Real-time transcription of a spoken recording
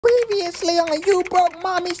Obviously, you broke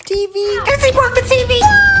Mommy's TV. Cause he broke the TV.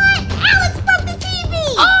 What? Alex broke the TV.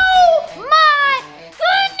 Oh my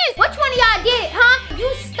goodness. Which one of y'all did it, huh?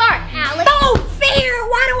 You start, Alex. No fair.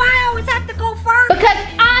 Why do I always have to go first? Because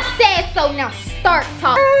I said so. Now start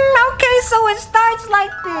talking. Okay, so it starts like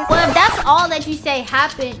this. Well, if that's all that you say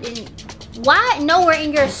happened, then why nowhere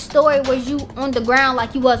in your story was you on the ground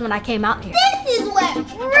like you was when I came out here? This is what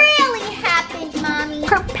really happened, Mommy.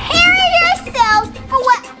 Prepare yourselves for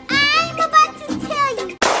what I'm about to tell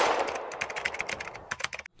you.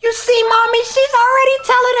 You see, Mommy, she's already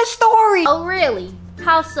telling a story. Oh, really?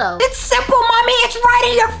 How so? It's simple, Mommy. It's right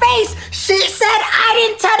in your face. She said I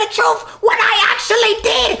didn't tell the truth when I actually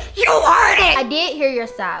did. You heard it. I did hear your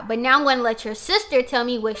side, but now I'm going to let your sister tell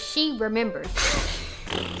me what she remembers.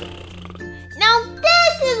 Now,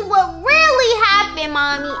 this is what really happened,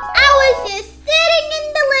 Mommy. I was just sitting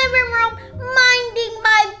in the living room, minding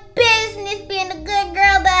my business, being the good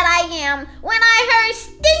girl that I am, when I heard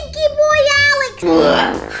Stinky Boy Alex.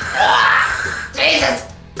 Jesus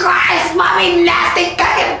Christ, Mommy, nasty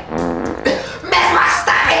cooking. Mess my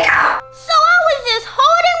stomach up. So I was just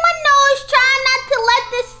holding my nose, trying not to let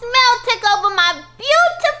the smell take over my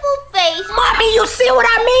beautiful face. Mommy, you see what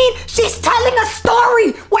I mean? She's telling a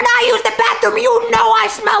story. When I use the bathroom, you know I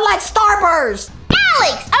smell like Starburst.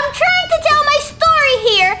 Alex, I'm trying to tell my story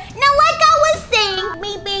here. Now, like I was saying,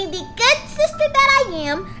 me being the good sister that I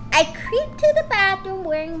am, I creeped to the bathroom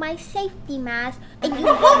wearing my safety mask, and you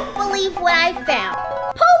won't believe what I found.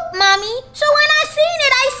 Poop, Mommy. So when I seen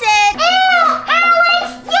it, I said, ew, Alex,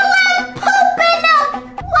 you left poop in the...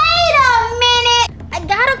 Wait a minute. I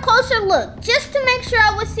got a closer look, just to make sure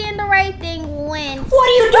I was seeing the right thing when... What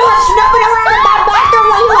are you doing snubbing around in my bathroom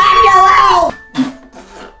when you have your own?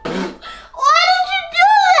 Why did you do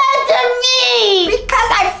that to me? Because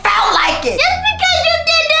I felt like it. Just because you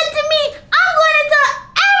did that to me, I'm going to tell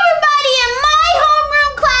everybody in my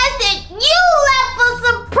homeroom class that you left a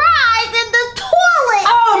surprise in the toilet.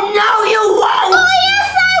 Oh, no, you won't. Oh, yes,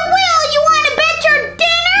 I will. You want to bet your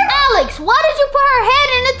dinner? Alex, why did you put her head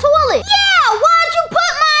in the toilet? Yeah, why did you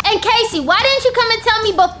put my... And Casey, why didn't you come and tell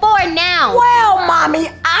me before now? Well, Mommy,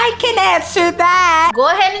 I can answer that. Go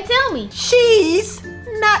ahead and tell me. She's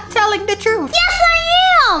not telling the truth. Yes,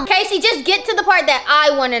 I am. Casey, just get to the part that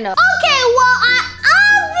I want to know. Okay, well, I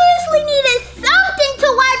obviously needed something to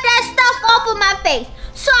wipe that stuff off of my face.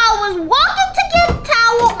 So I was walking to get a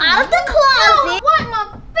towel out of the closet. Wipe my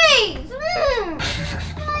face.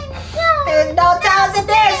 There's no towels in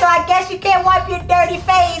there, so I guess you can't wipe your dirty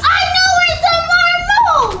face. I know where somewhere to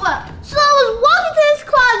move. So I was walking to this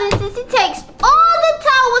closet since he takes all the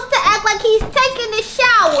towels to act like he's taking a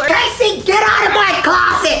shower. Casey, get out of my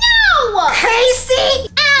closet. No! Casey!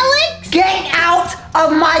 Alex! Get out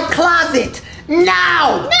of my closet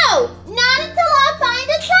now! No, not until I find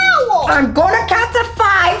a towel. I'm gonna count to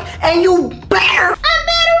 5 and you better. I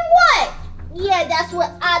better what? Yeah, that's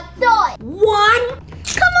what I thought. 1,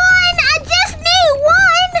 Come on, I just need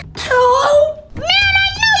 1. 2, Man, I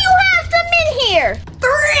know you have some in here. 3,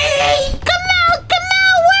 Come out,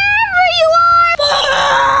 wherever you are. 4.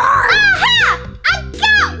 Aha! I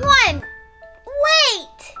got one.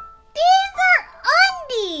 Wait, these are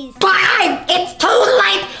undies. 5. It's too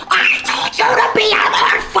late. I told you to be on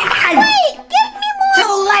 5. Wait, give me more.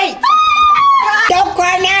 Too late. Don't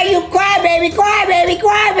cry now, you cry, baby. Cry, baby.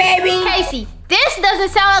 Cry, baby. Casey, this doesn't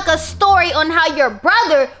sound like a story on how your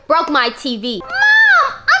brother broke my TV. Mom,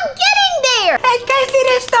 I'm getting there. Hey, Casey,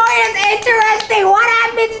 this story is interesting. What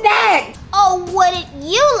happens next? Oh, wouldn't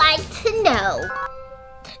you like to know?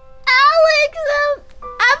 Alex,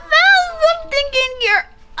 I found something in your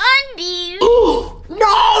undies. Ooh,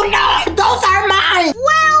 no, those are mine.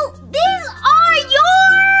 Well, these are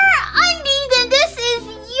your undies and this is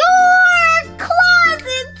your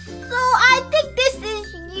closet. So I think this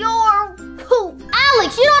is your poop.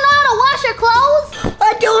 Alex, you don't know how to wash your clothes?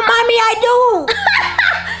 I do, Mommy, I do.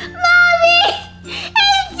 Mommy,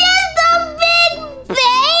 it's just a big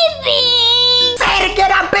baby. Say it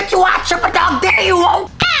again, I bet you I trip a dog. There you won't.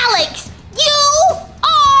 Alex, you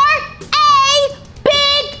are a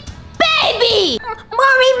big baby.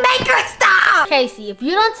 Mommy, make her stop. Casey, if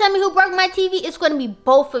you don't tell me who broke my TV, it's going to be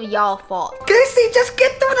both of y'all's fault. Casey, just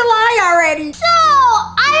get through the lie already. So,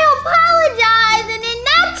 I apologize, and then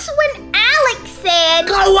that's when Alex said,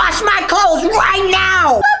 Go wash my clothes right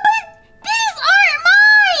now. But these aren't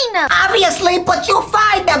mine. Obviously, but you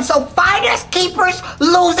find them. So finders, keepers,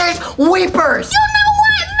 losers, weepers. You know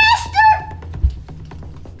what, mister?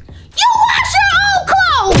 You wash your own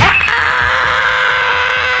clothes.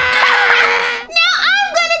 Now I'm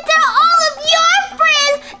going to tell all of your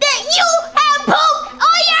friends that you have poop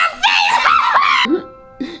on your face.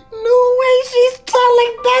 No,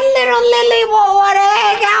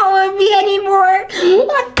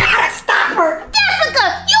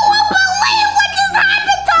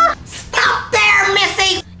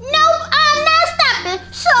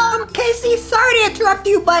 Casey, sorry to interrupt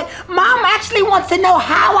you, but Mom actually wants to know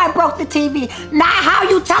how I broke the TV, not how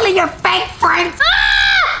you telling your fake friends.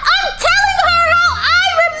 I'm telling her how I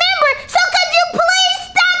remember, so could you please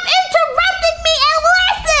stop interrupting me and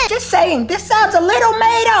listen? Just saying, this sounds a little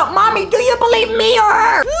made up. Mommy, do you believe me or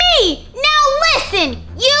her? Me? Now listen,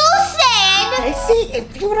 you said... Casey,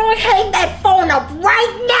 if you don't hang that phone up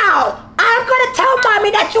right now, I'm gonna tell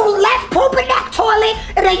Mommy that you left poop in that toilet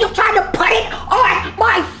and then you tried to put it on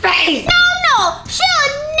my face. No,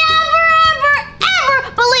 she'll never, ever,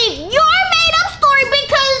 ever believe your made-up story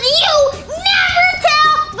because you never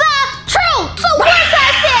tell the truth. So once I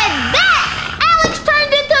said that, Alex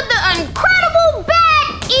turned into the incredible, bad,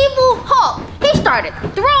 evil Hulk. He started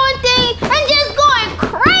throwing things and just going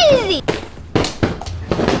crazy.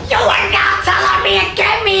 You are now telling me and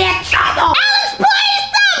get me in trouble. Alex, please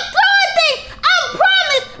stop throwing things. I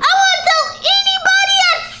promise I won't tell anybody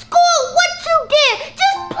at school what you did.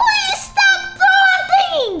 Just please stop throwing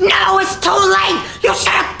things. No, it's too late. You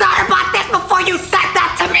should have thought about this before you said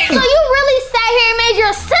that to me. So you really sat here and made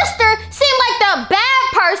your sister seem like the bad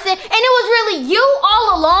person and it was really you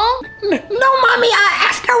all along? No, Mommy, I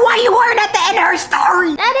asked her why you weren't at the end of her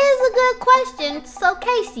story. That is a good question. So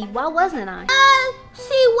Casey, why wasn't I?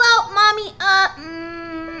 Mommy,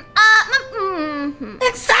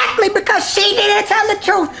 Exactly, because she didn't tell the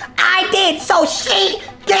truth. I did, so she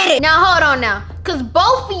did it. Now hold on now, because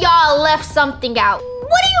both of y'all left something out.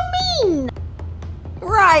 What do you mean?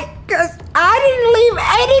 Right, because I didn't leave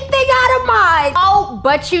anything out of mine. Oh,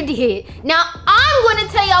 but you did. Now I'm going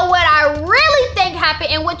to tell y'all what I really think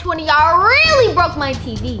happened and which one of y'all really broke my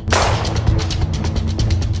TV.